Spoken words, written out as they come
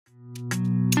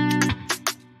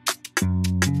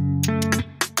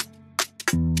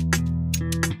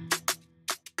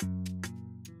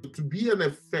be an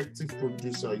effective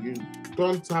producer, you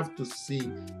don't have to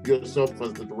see yourself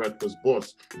as the director's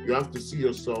boss. You have to see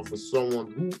yourself as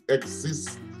someone who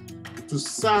exists to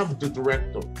serve the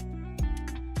director.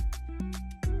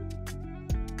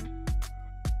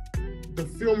 The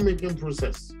filmmaking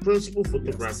process, principal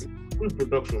photography,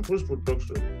 pre-production,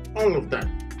 post-production, all of that.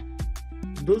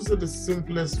 Those are the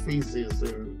simplest phases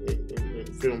in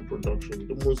film production.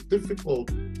 The most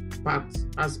difficult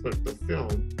aspect of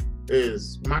film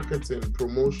is marketing,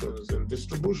 promotions, and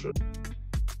distribution.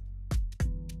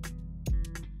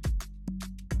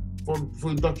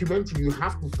 For a documentary, you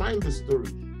have to find the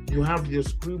story. You have your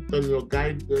script and your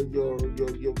guide, your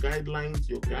guidelines,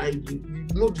 your guide. You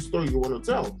know the story you want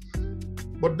to tell.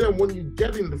 But then when you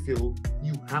get in the field,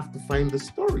 you have to find the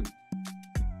story.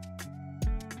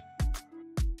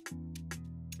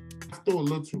 After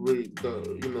Oluture,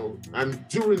 and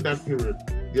during that period,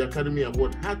 the Academy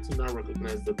Award had to now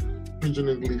recognize that Pidgin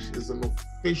English is an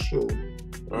official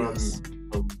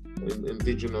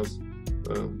indigenous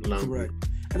language. Correct.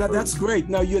 And that's great.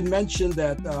 Now, you had mentioned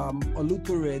that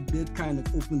Oluture did kind of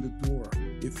open the door,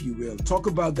 if you will. Talk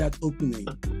about that opening.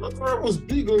 Oluture was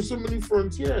big on so many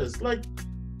frontiers.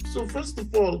 So first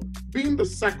of all, being the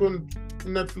second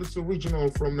Netflix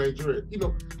original from Nigeria,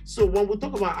 so when we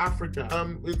talk about Africa,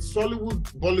 it's Hollywood,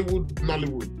 Bollywood,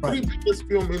 Nollywood, right. 3 biggest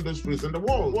film industries in the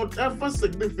world. Whatever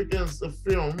significance a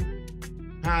film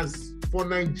has for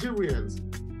Nigerians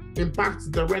impacts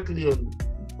directly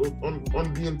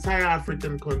on the entire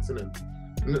African continent.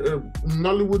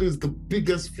 Nollywood is the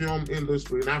biggest film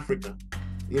industry in Africa,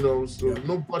 so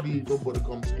nobody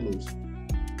comes close.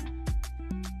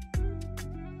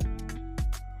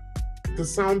 The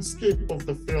soundscape of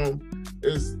the film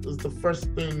is the first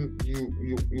thing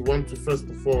you want to first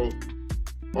of all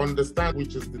understand,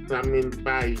 which is determined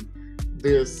by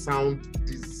the sound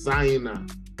designer.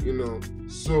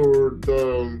 So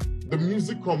the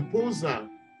music composer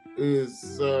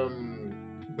is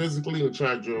basically in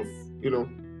charge of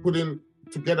putting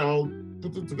together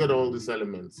all these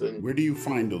elements. And where do you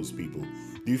find those people?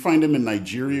 Do you find them in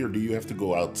Nigeria, or do you have to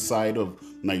go outside of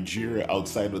Nigeria,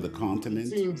 outside of the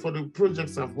continent? For the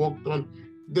projects I've worked on,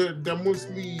 they're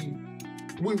mostly,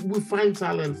 we find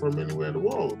talent from anywhere in the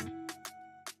world.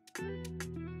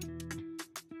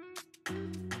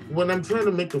 When I'm trying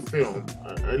to make a film,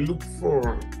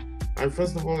 I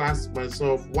first of all ask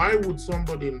myself, why would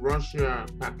somebody in Russia,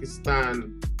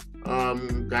 Pakistan,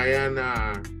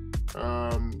 Guyana,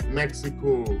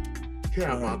 Mexico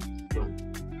care about film?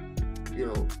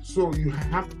 So you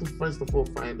have to first of all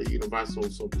find a universal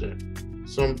subject,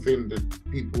 something that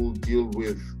people deal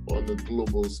with on a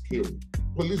global scale.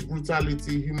 Police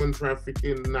brutality, human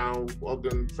trafficking now,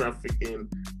 organ trafficking,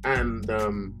 and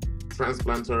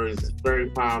transplantation is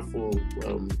very powerful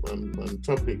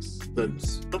topics that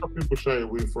a lot of people shy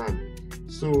away from.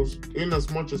 So in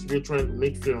as much as we're trying to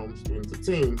make films to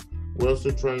entertain, we're also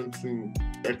trying to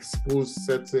expose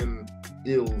certain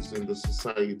ills in the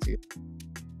society.